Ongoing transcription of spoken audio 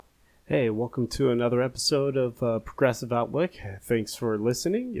Hey, welcome to another episode of Progressive Outlook. Thanks for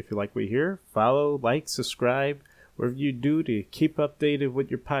listening. If you like what you hear, follow, like, subscribe, whatever you do to keep updated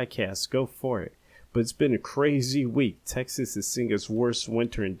with your podcast, go for it. But it's been a crazy week. Texas is seeing its worst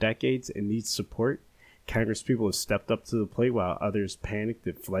winter in decades and needs support. Congress people have stepped up to the plate while others panicked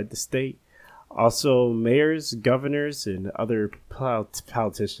and fled the state. Also, mayors, governors, and other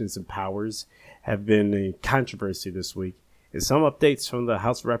politicians and powers have been in controversy this week. And some updates from the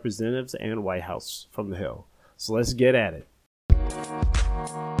House of Representatives and White House from the Hill. So let's get at it.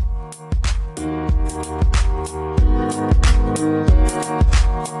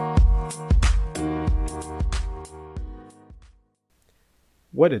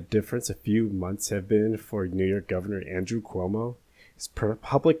 What a difference a few months have been for New York Governor Andrew Cuomo. His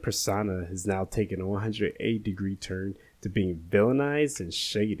public persona has now taken a 180-degree turn to being villainized and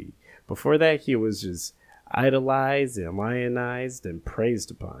shady. Before that, he was just idolized and lionized and praised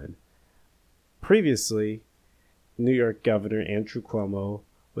upon. Previously, New York Governor Andrew Cuomo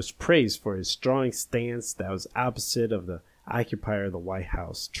was praised for his strong stance that was opposite of the occupier of the White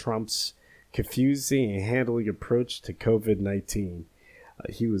House, Trump's confusing and handling approach to COVID-19.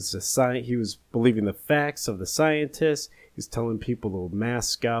 He was believing the facts of the scientists. He was telling people to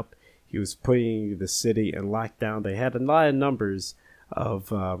mask up. He was putting the city in lockdown. They had a lot of numbers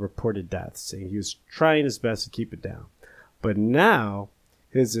of reported deaths, and he was trying his best to keep it down. But now,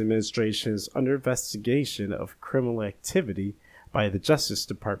 his administration is under investigation of criminal activity by the Justice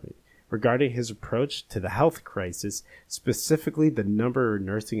Department regarding his approach to the health crisis, specifically the number of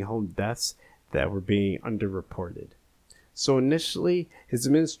nursing home deaths that were being underreported. So initially, his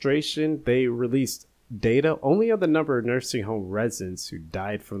administration, they released data only on the number of nursing home residents who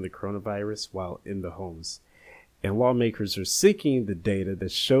died from the coronavirus while in the homes. And lawmakers are seeking the data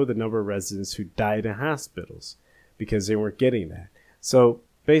that show the number of residents who died in hospitals because they weren't getting that. So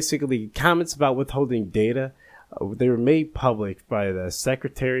basically, comments about withholding data, they were made public by the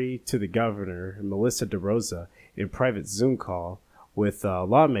secretary to the governor, Melissa DeRosa, in a private Zoom call with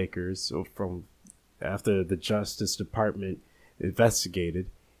lawmakers from after the Justice Department investigated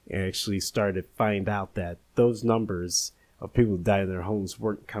and actually started to find out that those numbers of people who died in their homes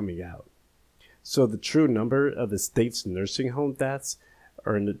weren't coming out. So the true number of the state's nursing home deaths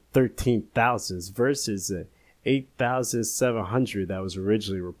are in the 13,000s versus the 8,700 that was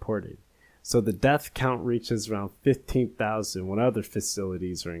originally reported. So the death count reaches around 15,000 when other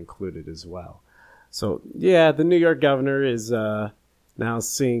facilities are included as well. So yeah, the New York governor is now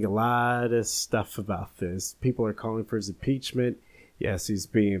seeing a lot of stuff about this. People are calling for his impeachment. Yes, he's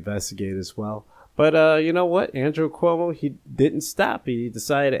being investigated as well. But you know what? Andrew Cuomo, he didn't stop. He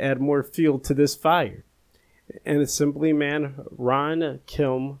decided to add more fuel to this fire. And Assemblyman Ron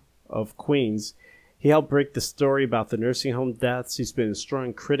Kilm of Queens, he helped break the story about the nursing home deaths. He's been a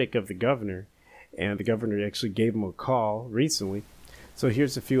strong critic of the governor, and the governor actually gave him a call recently. So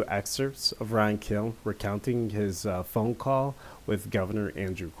here's a few excerpts of Ron Kilm recounting his phone call with Governor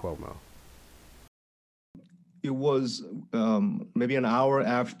Andrew Cuomo. It was maybe an hour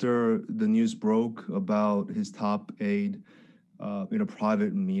after the news broke about his top aide in a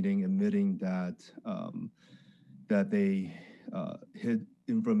private meeting admitting that they hid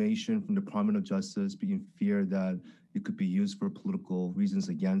information from the Department of Justice, being feared that it could be used for political reasons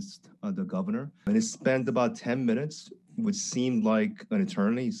against the governor. And it spent about 10 minutes, which seemed like an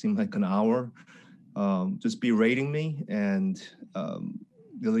eternity, seemed like an hour, just berating me and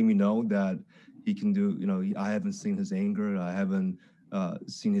letting me know that he can do, I haven't seen his anger. I haven't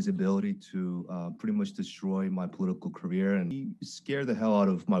seen his ability to pretty much destroy my political career. And he scared the hell out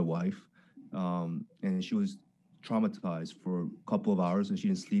of my wife. And she was traumatized for a couple of hours and she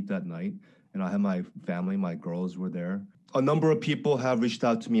didn't sleep that night. And I had my family, my girls were there. A number of people have reached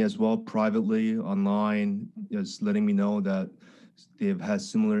out to me as well, privately, online, just letting me know that they've had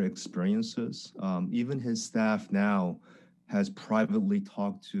similar experiences. Even his staff now has privately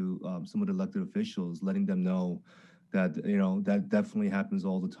talked to some of the elected officials, letting them know that, that definitely happens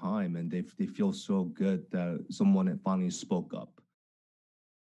all the time. And they feel so good that someone finally spoke up.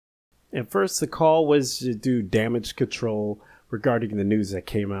 And first, the call was to do damage control regarding the news that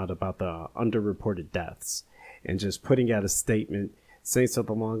came out about the underreported deaths, and just putting out a statement saying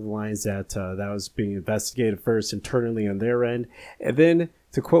something along the lines that that was being investigated first internally on their end. And then,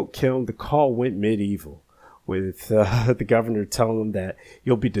 to quote Kilm, the call went medieval, with the governor telling them that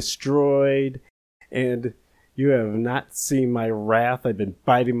you'll be destroyed and you have not seen my wrath. I've been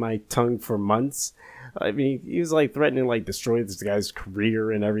biting my tongue for months. I mean, he was like threatening to destroy this guy's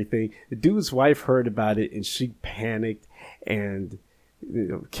career and everything. The dude's wife heard about it and she panicked, and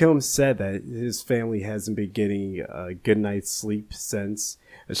Kim said that his family hasn't been getting a good night's sleep since.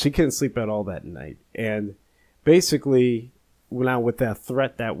 She couldn't sleep at all that night. And basically, now with that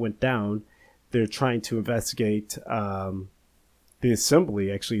threat that went down, they're trying to investigate. The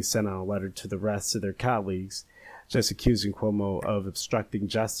assembly actually sent out a letter to the rest of their colleagues just accusing Cuomo of obstructing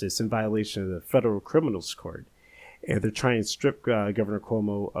justice in violation of the federal criminals court. And they're trying to strip Governor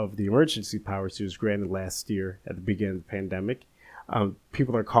Cuomo of the emergency powers he was granted last year at the beginning of the pandemic.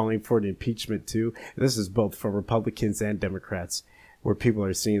 People are calling for an impeachment too. And this is both for Republicans and Democrats, where people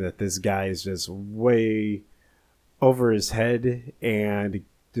are seeing that this guy is just way over his head and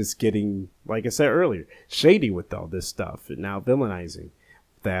just getting, like I said earlier, shady with all this stuff and now villainizing.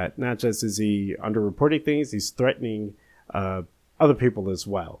 That not just is he underreporting things, he's threatening other people as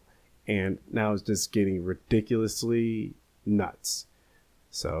well. And now it's just getting ridiculously nuts.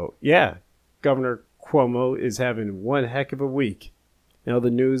 So, yeah, Governor Cuomo is having one heck of a week. You know, the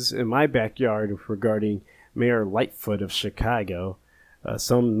news in my backyard regarding Mayor Lightfoot of Chicago,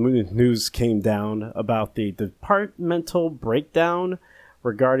 some news came down about the departmental breakdown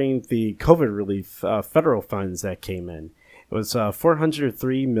regarding the COVID relief federal funds that came in. It was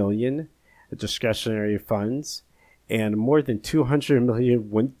 $403 million discretionary funds, and more than $200 million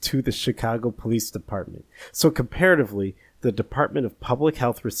went to the Chicago Police Department. So comparatively, the Department of Public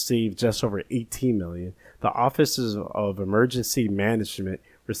Health received just over $18 million. The Offices of Emergency Management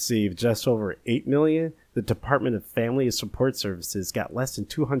received just over $8 million. The Department of Family and Support Services got less than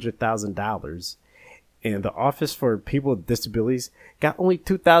 $200,000. And the Office for People with Disabilities got only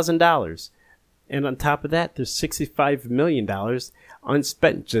 $2,000. And on top of that, there's $65 million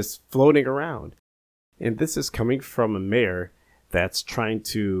unspent just floating around. And this is coming from a mayor that's trying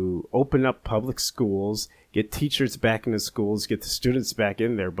to open up public schools, get teachers back into schools, get the students back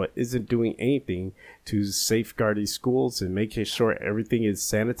in there, but isn't doing anything to safeguard these schools and making sure everything is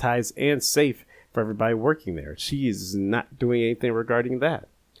sanitized and safe for everybody working there. She is not doing anything regarding that.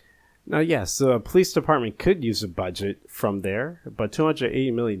 Now, yes, the police department could use a budget from there, but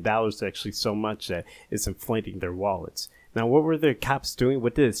 $280 million is actually so much that it's inflating their wallets. Now, what were the cops doing?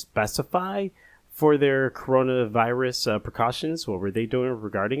 What did it specify for their coronavirus precautions? What were they doing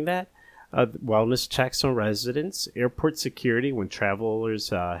regarding that? Wellness checks on residents, airport security when travelers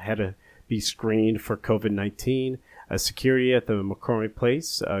had to be screened for COVID-19, security at the McCormick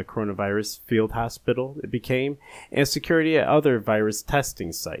Place coronavirus field hospital it became, and security at other virus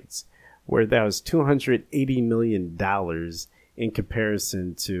testing sites, where that was $280 million in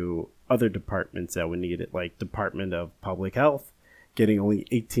comparison to other departments that would need it, like Department of Public Health getting only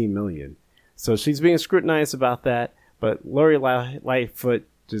 $18 million. So she's being scrutinized about that, but Lori Lightfoot,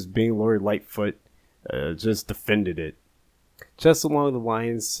 just being Lori Lightfoot, just defended it. Just along the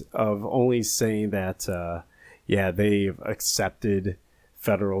lines of only saying that, they've accepted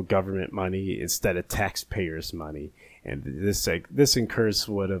federal government money instead of taxpayers' money. And this expense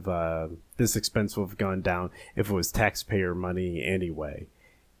would have gone down if it was taxpayer money anyway.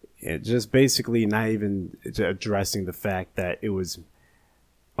 And just basically not even addressing the fact that it was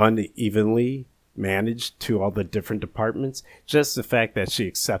unevenly managed to all the different departments. Just the fact that she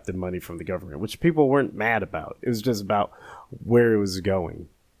accepted money from the government, which people weren't mad about. It was just about where it was going.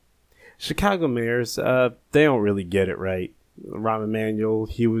 Chicago mayors, they don't really get it right. Rahm Emanuel,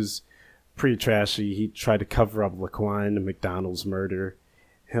 he was pretty trashy. He tried to cover up Laquan McDonald's murder.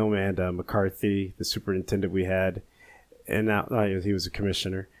 Him and McCarthy, the superintendent we had, and now he was a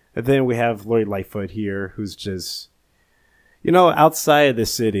commissioner. And then we have Lori Lightfoot here, who's just, outside of the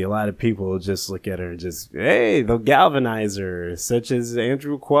city, a lot of people will just look at her and just, hey, they'll galvanize her, such as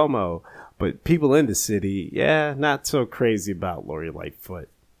Andrew Cuomo. But people in the city, not so crazy about Lori Lightfoot.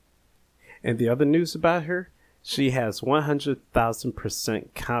 And the other news about her, she has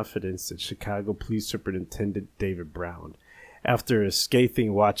 100,000% confidence in Chicago Police Superintendent David Brown after a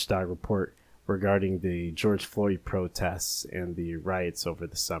scathing watchdog report regarding the George Floyd protests and the riots over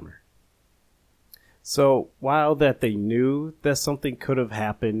the summer. So while that they knew that something could have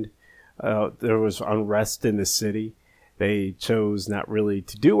happened, there was unrest in the city, they chose not really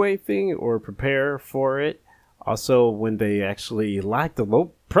to do anything or prepare for it. Also, when they actually locked the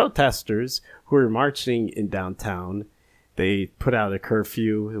protesters who were marching in downtown, they put out a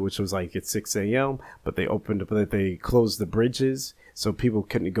curfew, which was like at 6 a.m., but they closed the bridges so people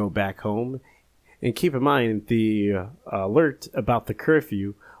couldn't go back home. And keep in mind, the alert about the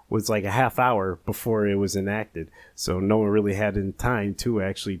curfew was like a half hour before it was enacted, so no one really had any time to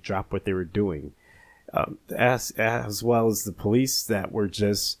actually drop what they were doing. As well as the police that were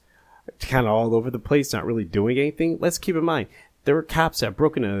just kind of all over the place, not really doing anything. Let's keep in mind, There were cops that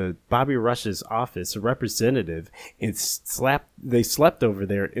broke into Bobby Rush's office, a representative, and they slept over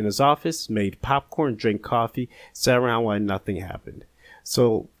there in his office, made popcorn, drank coffee, sat around while nothing happened.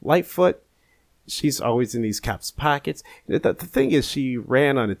 So Lightfoot, she's always in these cops' pockets. The thing is, she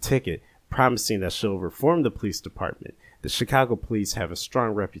ran on a ticket promising that she'll reform the police department. The Chicago police have a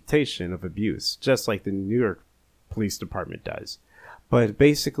strong reputation of abuse, just like the New York police department does. But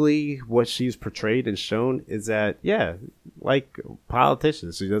basically, what she's portrayed and shown is that, yeah, like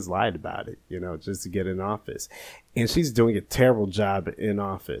politicians, she just lied about it, just to get in office. And she's doing a terrible job in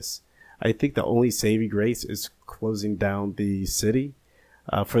office. I think the only saving grace is closing down the city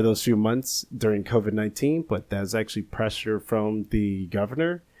for those few months during COVID-19. But that's actually pressure from the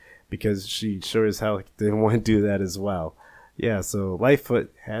governor, because she sure as hell didn't want to do that as well. Yeah, so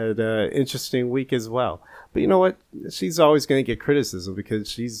Lightfoot had an interesting week as well. But you know what? She's always going to get criticism because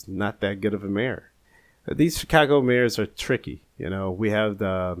she's not that good of a mayor. These Chicago mayors are tricky. We have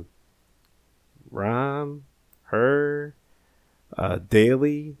the Rahm, her,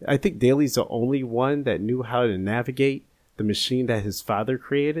 Daley. I think Daley's the only one that knew how to navigate the machine that his father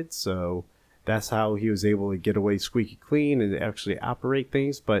created. So that's how he was able to get away squeaky clean and actually operate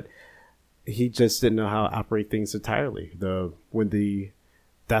things. But he just didn't know how to operate things entirely. When the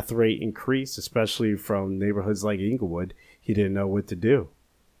death rate increased, especially from neighborhoods like Inglewood, he didn't know what to do.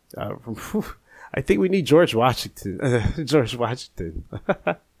 I think we need George Washington.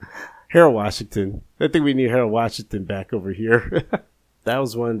 Harold Washington. I think we need Harold Washington back over here. That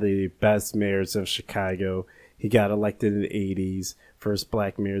was one of the best mayors of Chicago. He got elected in the 80s, first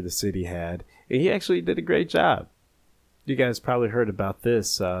black mayor the city had, and he actually did a great job. You guys probably heard about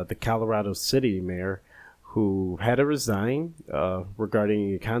this, the Colorado City mayor, who had to resign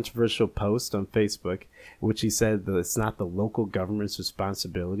regarding a controversial post on Facebook, in which he said that it's not the local government's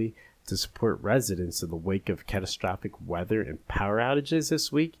responsibility to support residents in the wake of catastrophic weather and power outages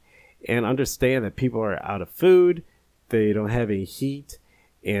this week, and understand that people are out of food, they don't have any heat,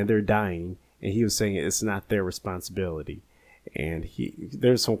 and they're dying. And he was saying it's not their responsibility. And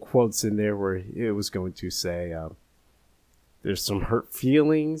there's some quotes in there where it was going to say, there's some hurt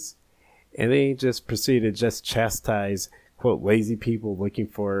feelings. And then he just proceeded to just chastise, quote, lazy people looking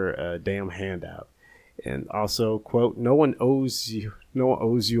for a damn handout. And also, quote, no one owes you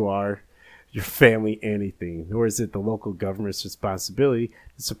or your family anything, nor is it the local government's responsibility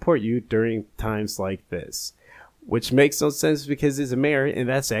to support you during times like this. Which makes no sense because he's a mayor and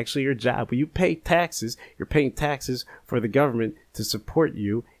that's actually your job. When you pay taxes, you're paying taxes for the government to support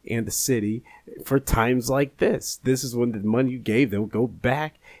you and the city for times like this. This is when the money you gave them will go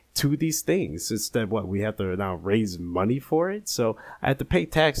back to these things. Instead, we have to now raise money for it. So I have to pay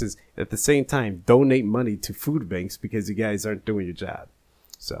taxes at the same time, donate money to food banks because you guys aren't doing your job.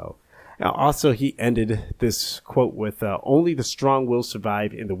 So also, he ended this quote with, only the strong will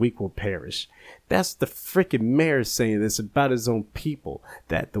survive and the weak will perish. That's the freaking mayor saying this about his own people,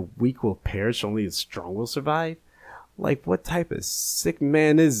 that the weak will perish, only the strong will survive. Like, what type of sick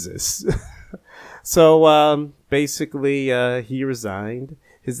man is this? So, basically, he resigned.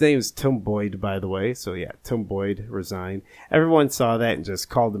 His name is Tim Boyd, by the way. So, yeah, Tim Boyd resigned. Everyone saw that and just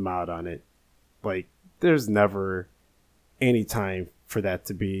called him out on it. Like, there's never any time for that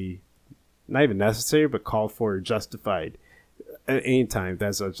to be not even necessary, but called for or justified. At any time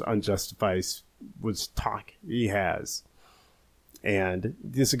that's unjustified was talk he has. And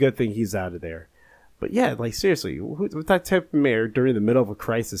it's a good thing he's out of there. But yeah, like seriously, what that type of mayor during the middle of a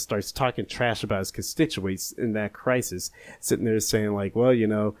crisis starts talking trash about his constituents in that crisis, sitting there saying like, well,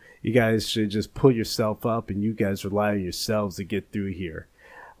 you guys should just pull yourself up and you guys rely on yourselves to get through here.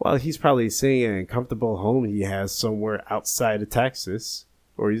 Well, he's probably sitting in a comfortable home he has somewhere outside of Texas,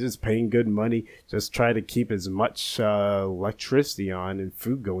 or he's just paying good money, just try to keep as much electricity on and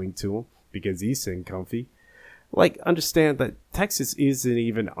food going to him because he's sitting comfy. Like, understand that Texas isn't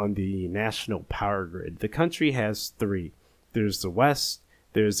even on the national power grid. The country has three. There's the West,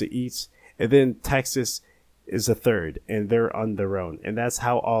 there's the East, and then Texas is a third, and they're on their own. And that's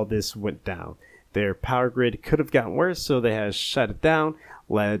how all this went down. Their power grid could have gotten worse, so they had to shut it down,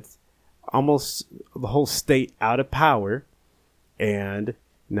 led almost the whole state out of power, and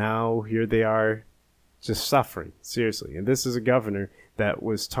now here they are just suffering, seriously. And this is a governor that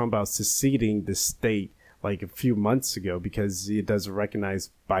was talking about seceding the state like a few months ago because he doesn't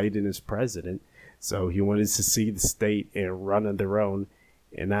recognize Biden as president. So he wanted to secede the state and run on their own.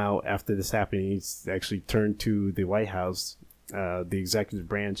 And now after this happened, he's actually turned to the White House, the executive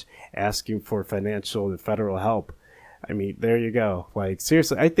branch, asking for financial and federal help. I mean, there you go. Like,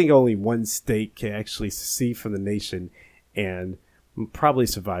 seriously, I think only one state can actually secede from the nation and probably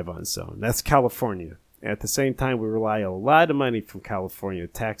survive on its own. That's California. At the same time, we rely on a lot of money from California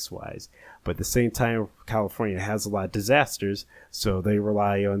tax-wise. But at the same time, California has a lot of disasters, so they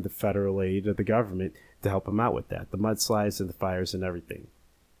rely on the federal aid of the government to help them out with that, the mudslides and the fires and everything.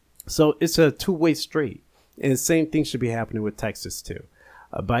 So it's a two-way street. And the same thing should be happening with Texas, too.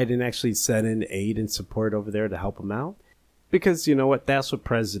 Biden actually sent in aid and support over there to help them out. Because, you know what, that's what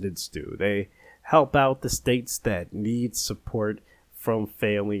presidents do. They help out the states that need support from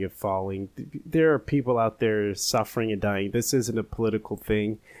failing and falling. There are people out there suffering and dying. This isn't a political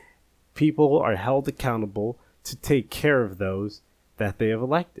thing. People are held accountable to take care of those that they have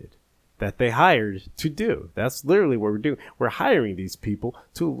elected, that they hired to do. That's literally what we're doing. We're hiring these people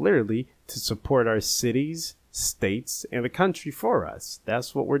to support our cities, states, and the country for us.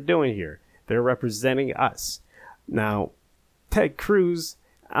 That's what we're doing here. They're representing us. Now, Ted Cruz,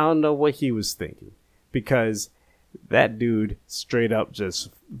 I don't know what he was thinking, because that dude straight up just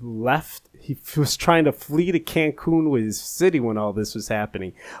left. He was trying to flee to Cancun with his city when all this was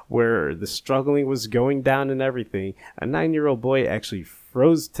happening, where the struggling was going down and everything. A 9-year-old boy actually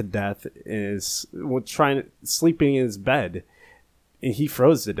froze to death and sleeping in his bed, and he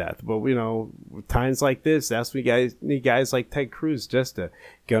froze to death. But you know, times like this, that's when you need guys like Ted Cruz just to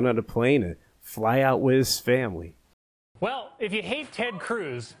get on a plane and fly out with his family. Well, if you hate Ted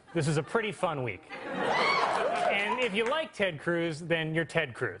Cruz, this is a pretty fun week. And if you like Ted Cruz, then you're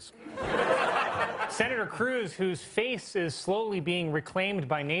Ted Cruz. Senator Cruz, whose face is slowly being reclaimed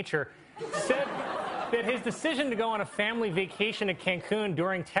by nature, said that his decision to go on a family vacation to Cancun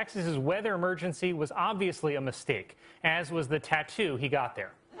during Texas's weather emergency was obviously a mistake, as was the tattoo he got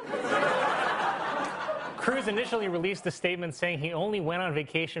there. Cruz initially released a statement saying he only went on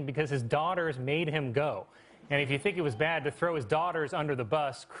vacation because his daughters made him go. And if you think it was bad to throw his daughters under the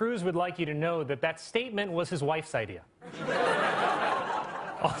bus, Cruz would like you to know that that statement was his wife's idea.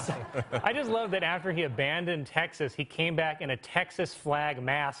 Also, I just love that after he abandoned Texas, he came back in a Texas flag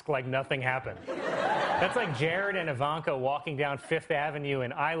mask like nothing happened. That's like Jared and Ivanka walking down Fifth Avenue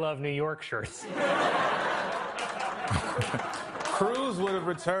in I Love New York shirts. Cruz would have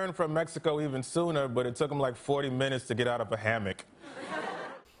returned from Mexico even sooner, but it took him like 40 minutes to get out of a hammock.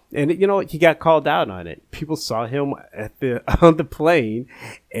 And, you know, he got called out on it. People saw him on the plane,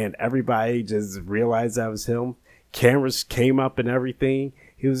 and everybody just realized that was him. Cameras came up and everything.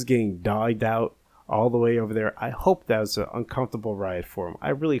 He was getting dogged out all the way over there. I hope that was an uncomfortable ride for him.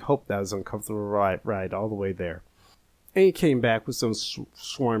 I really hope that was an uncomfortable ride all the way there. And he came back with some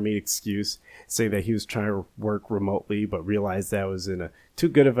swarmy excuse, saying that he was trying to work remotely, but realized that was too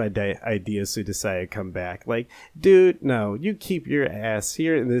good of an idea, so he decided to come back. Like, dude, no, you keep your ass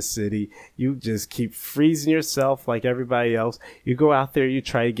here in this city. You just keep freezing yourself like everybody else. You go out there, you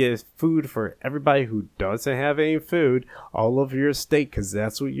try to get food for everybody who doesn't have any food all over your state, because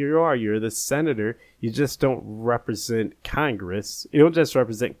that's what you are. You're the senator. You just don't represent Congress. You don't just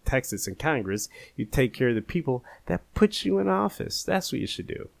represent Texas in Congress. You take care of the people that put you in office. That's what you should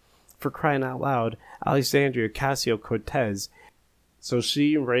do. For crying out loud, Alexandria Ocasio-Cortez, so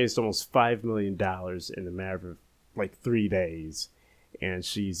she raised almost $5 million in a matter of like 3 days. And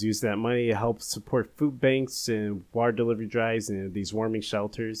she's used that money to help support food banks and water delivery drives and these warming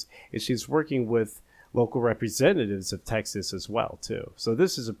shelters. And she's working with local representatives of Texas as well, too. So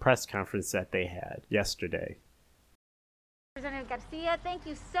this is a press conference that they had yesterday. Representative Garcia, thank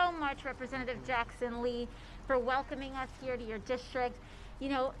you so much, Representative Jackson Lee, for welcoming us here to your district. You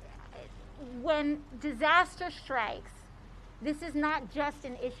know, when disaster strikes, this is not just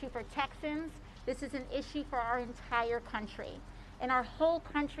an issue for Texans, this is an issue for our entire country. And our whole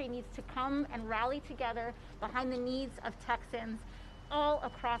country needs to come and rally together behind the needs of Texans all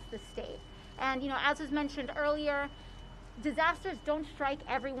across the state. And, you know, as was mentioned earlier, disasters don't strike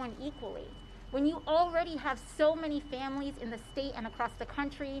everyone equally. When you already have so many families in the state and across the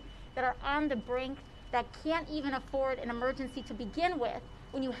country that are on the brink, that can't even afford an emergency to begin with,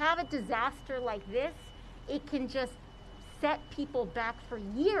 when you have a disaster like this, it can just set people back for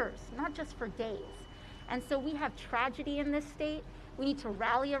years, not just for days. And so we have tragedy in this state. We need to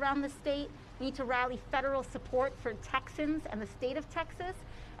rally around the state. We need to rally federal support for Texans and the state of Texas.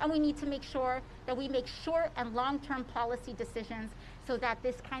 And we need to make sure that we make short and long-term policy decisions so that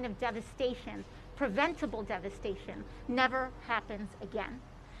this kind of devastation, preventable devastation, never happens again.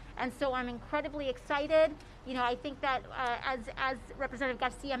 And so I'm incredibly excited. You know, I think that as Representative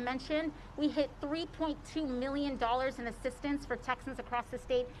Garcia mentioned, we hit $3.2 million in assistance for Texans across the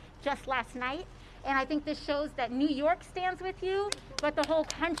state just last night. And I think this shows that New York stands with you, but the whole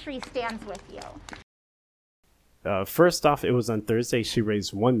country stands with you. First off, it was on Thursday. She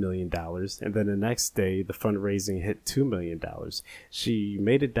raised $1 million. And then the next day, the fundraising hit $2 million. She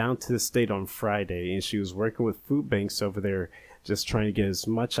made it down to the state on Friday, and she was working with food banks over there, just trying to get as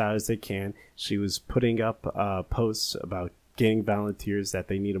much out as they can. She was putting up posts about getting volunteers, that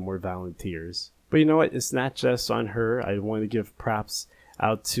they needed more volunteers. But you know what? It's not just on her. I want to give props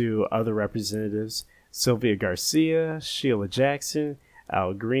out to other representatives. Sylvia Garcia, Sheila Jackson,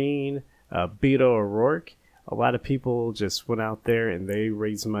 Al Green, Beto O'Rourke. A lot of people just went out there and they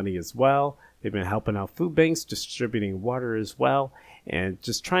raised money as well. They've been helping out food banks, distributing water as well, and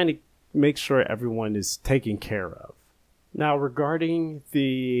just trying to make sure everyone is taken care of. Now, regarding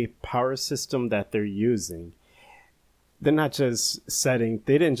the power system that they're using, they're not just they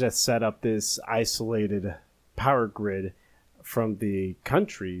didn't just set up this isolated power grid from the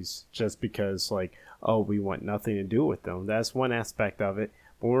countries just because, like, oh, we want nothing to do with them. That's one aspect of it.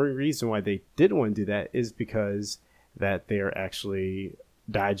 But one reason why they didn't want to do that is because that they're actually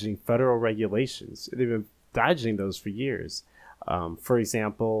dodging federal regulations. They've been dodging those for years. For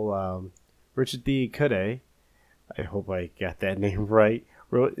example, Richard D. Cuday, I hope I got that name right,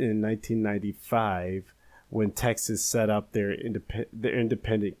 wrote in 1995 when Texas set up their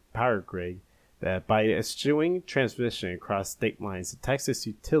independent power grid that by eschewing transmission across state lines, the Texas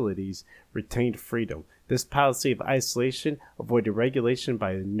utilities retained freedom. This policy of isolation avoided regulation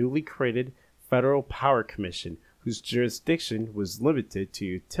by the newly created Federal Power Commission, whose jurisdiction was limited to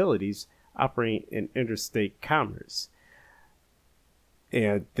utilities operating in interstate commerce.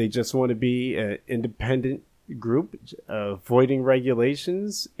 And they just want to be an independent group, avoiding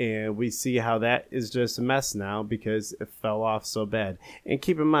regulations, and we see how that is just a mess now because it fell off so bad. And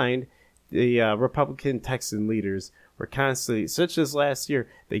keep in mind, the Republican Texan leaders were constantly, such as last year,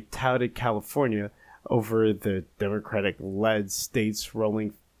 they touted California over the Democratic-led states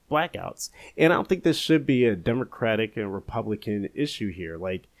rolling blackouts. And I don't think this should be a Democratic and Republican issue here.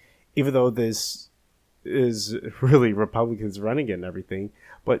 Like, even though this is really Republicans running it and everything,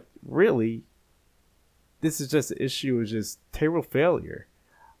 but really, this is just an issue of just terrible failure.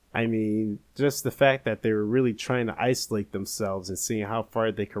 I mean, just the fact that they were really trying to isolate themselves and seeing how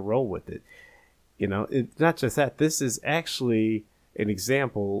far they could roll with it. You know, it's not just that. This is actually an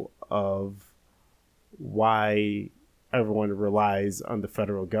example of why everyone relies on the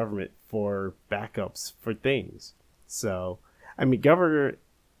federal government for backups for things. So, I mean, the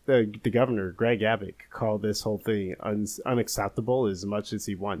governor, Greg Abbott, called this whole thing unacceptable as much as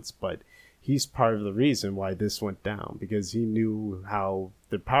he wants, but he's part of the reason why this went down, because he knew how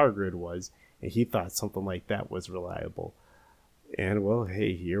the power grid was, and he thought something like that was reliable. And, well,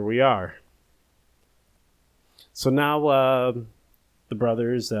 hey, here we are. So now the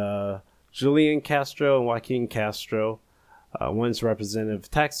brothers, Julian Castro and Joaquin Castro, one's representative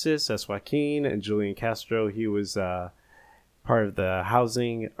of Texas, that's Joaquin, and Julian Castro, he was part of the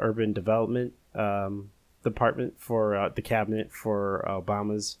Housing Urban Development Department for the cabinet for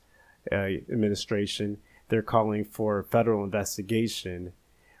Obama's administration. They're calling for a federal investigation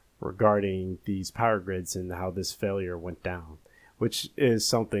regarding these power grids and how this failure went down, which is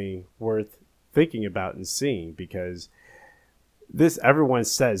something worth thinking about and seeing, because everyone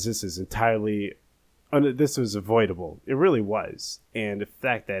says this is this was avoidable. It really was. And the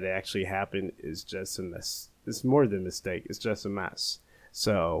fact that it actually happened is just a mess. It's more than a mistake. It's just a mess.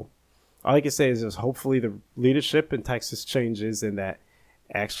 So all I can say is hopefully the leadership in Texas changes and that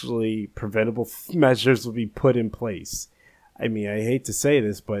actually preventable measures will be put in place. I mean, I hate to say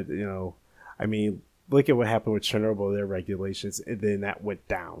this, but, you know, I mean, look at what happened with Chernobyl, their regulations, and then that went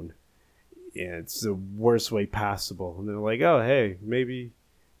down. And it's the worst way possible. And they're like, oh, hey, maybe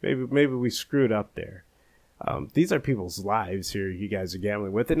we screwed up there. These are people's lives here you guys are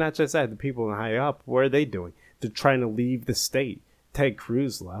gambling with. And not just that, the people high up, what are they doing? They're trying to leave the state. Ted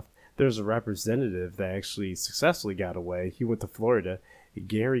Cruz left. There's a representative that actually successfully got away. He went to Florida.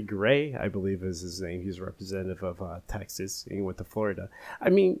 Gary Gray, I believe is his name. He's a representative of Texas, and he went to Florida. I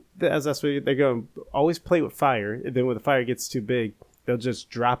mean, that's what they're going to always play with fire. And then when the fire gets too big, they'll just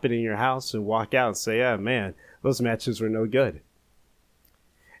drop it in your house and walk out and say, yeah, man, those matches were no good.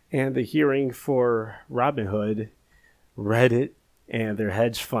 And the hearing for Robinhood, Reddit, and their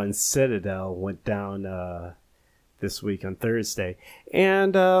hedge fund Citadel went down this week on Thursday.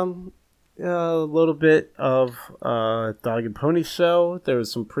 And a little bit of Dog and Pony Show. There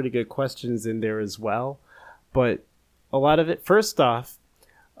was some pretty good questions in there as well. But a lot of it, first off,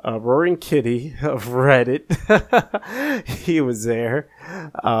 Roaring Kitty of Reddit, he was there.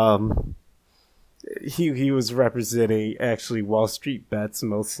 He was representing actually Wall Street Bets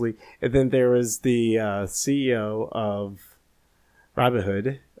mostly. And then there was the CEO of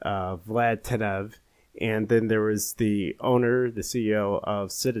Robinhood, Vlad Tenev. And then there was the owner, the CEO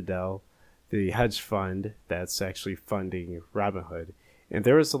of Citadel, the hedge fund that's actually funding Robinhood. And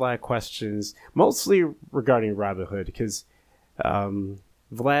there was a lot of questions, mostly regarding Robinhood, because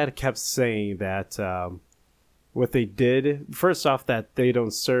Vlad kept saying that what they did, first off, that they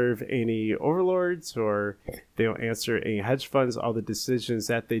don't serve any overlords or they don't answer any hedge funds. All the decisions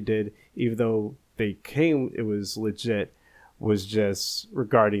that they did, even though they claim it was legit, was just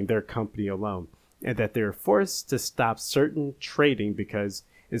regarding their company alone. And that they were forced to stop certain trading because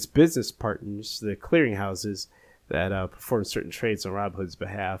its business partners, the clearinghouses that perform certain trades on Robinhood's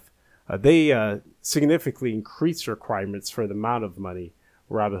behalf, they significantly increased requirements for the amount of money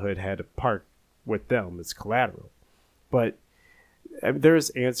Robinhood had to park with them as collateral. But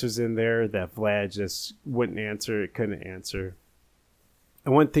there's answers in there that Vlad just wouldn't answer, couldn't answer.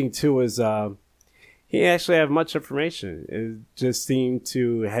 And one thing too is he actually had much information. It just seemed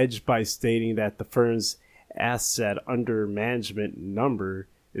to hedge by stating that the firm's asset under management number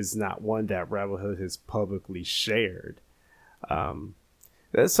is not one that Robinhood has publicly shared. Some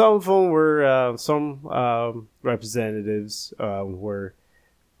of them were, some representatives were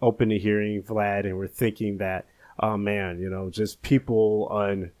open to hearing Vlad and were thinking that, oh man, just people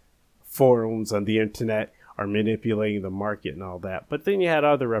on forums on the internet are manipulating the market and all that. But then you had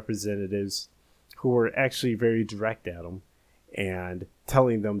other representatives who were actually very direct at them and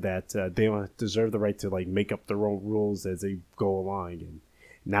telling them that they don't deserve the right to make up their own rules as they go along and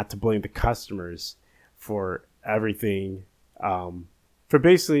not to blame the customers for everything, for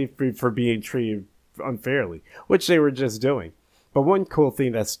basically for being treated unfairly, which they were just doing. But one cool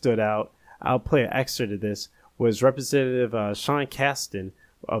thing that stood out, I'll play an excerpt of this, was Representative Sean Casten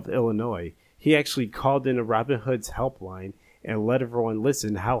of Illinois. He actually called into Robinhood's helpline and let everyone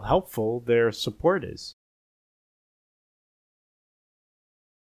listen how helpful their support is.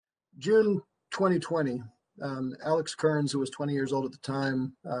 June 2020, Alex Kearns, who was 20 years old at the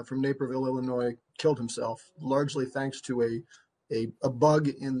time, from Naperville, Illinois, killed himself, largely thanks to a bug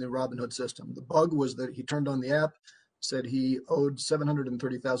in the Robinhood system. The bug was that he turned on the app, said he owed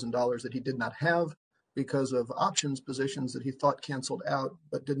 $730,000 that he did not have because of options positions that he thought canceled out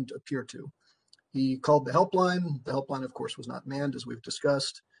but didn't appear to. He called the helpline. The helpline, of course, was not manned, as we've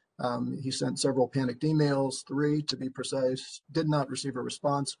discussed. He sent several panicked emails, 3 to be precise, did not receive a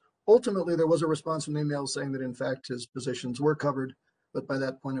response. Ultimately, there was a response from emails saying that, in fact, his positions were covered, but by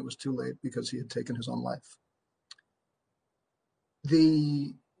that point, it was too late because he had taken his own life.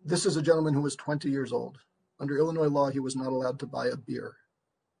 This is a gentleman who was 20 years old. Under Illinois law, he was not allowed to buy a beer,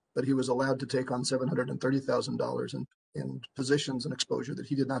 but he was allowed to take on $730,000 in positions and exposure that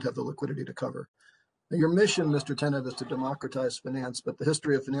he did not have the liquidity to cover. Now, your mission, Mr. Tenet, is to democratize finance, but the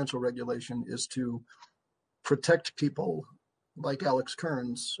history of financial regulation is to protect people like Alex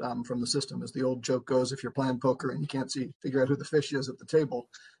Kearns from the system. As the old joke goes, if you're playing poker and you can't figure out who the fish is at the table,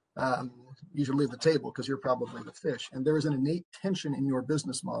 you should leave the table because you're probably the fish. And there is an innate tension in your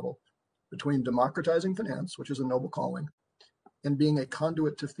business model between democratizing finance, which is a noble calling, and being a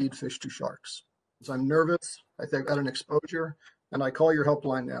conduit to feed fish to sharks. So I'm nervous. I think I got an exposure, and I call your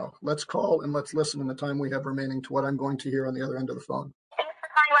helpline now. Let's call and let's listen in the time we have remaining to what I'm going to hear on the other end of the phone. Thanks for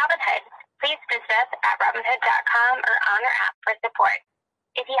calling Robinhood. Please visit us at Robinhood.com or on our app for support.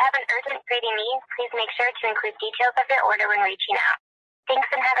 If you have an urgent trading need, please make sure to include details of your order when reaching out.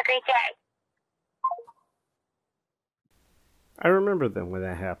 Thanks and have a great day. I remember then when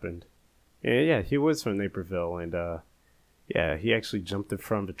that happened. And yeah, he was from Naperville, and yeah, he actually jumped in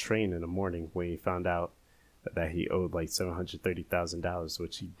front of a train in the morning when he found out that he owed $730,000,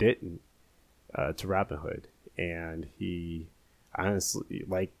 which he didn't, to Robinhood. And he honestly,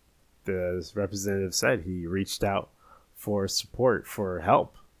 like the representative said, he reached out for support, for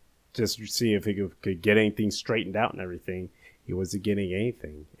help, just to see if he could get anything straightened out and everything. He wasn't getting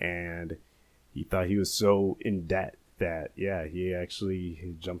anything, and he thought he was so in debt that, yeah, he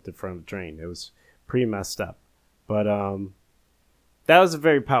jumped in front of a train. It was pretty messed up. But that was a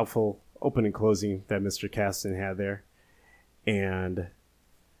very powerful opening closing that Mr. Casten had there. And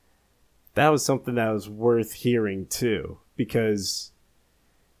that was something that was worth hearing too, because,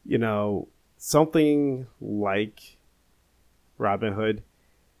 something like Robinhood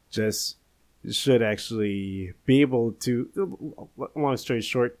just should actually be able to, long story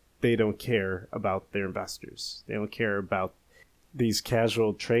short, they don't care about their investors. They don't care about these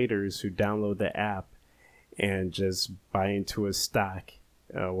casual traders who download the app and just buy into a stock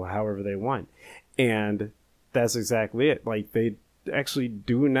however they want. And that's exactly it. They actually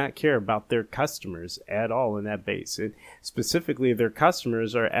do not care about their customers at all in that base. And specifically, their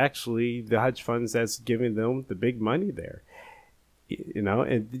customers are actually the hedge funds that's giving them the big money there.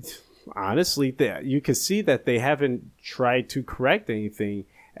 And honestly, you can see that they haven't tried to correct anything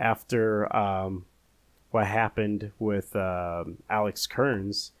after what happened with Alex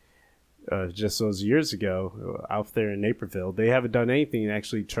Kearns just those years ago out there in Naperville. They haven't done anything to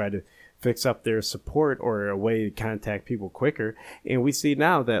actually try to fix up their support or a way to contact people quicker. And we see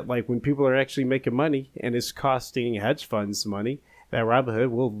now that, like, when people are actually making money and it's costing hedge funds money, that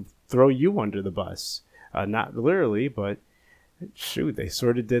Robinhood will throw you under the bus. Not literally, but shoot, they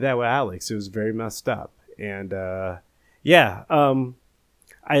sort of did that with Alex. It was very messed up. And I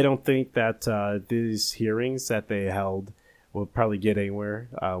don't think that these hearings that they held will probably get anywhere.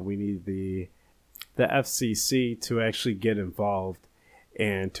 We need the FCC to actually get involved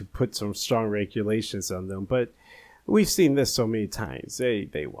and to put some strong regulations on them. But we've seen this so many times.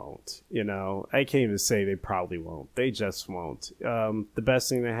 They won't. You know, I can't even say they probably won't. They just won't. The best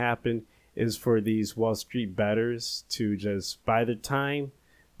thing that happened is for these Wall Street bettors to just buy their time,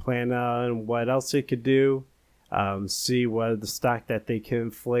 plan on what else they could do, see what the stock that they can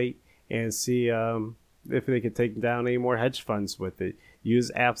inflate, and see if they can take down any more hedge funds with it.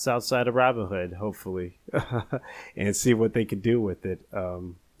 Use apps outside of Robinhood, hopefully, and see what they can do with it.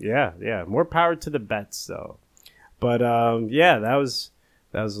 More power to the bets, though. But that was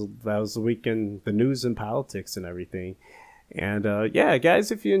the week in the news and politics and everything. And guys,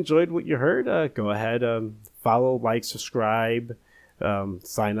 if you enjoyed what you heard, go ahead, follow, like, subscribe,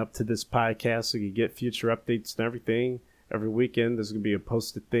 sign up to this podcast so you get future updates and everything. Every weekend, there's going to be a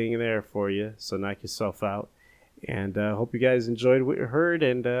posted thing there for you, so knock yourself out. And hope you guys enjoyed what you heard.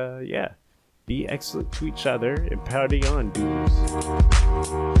 And be excellent to each other and party on, dudes.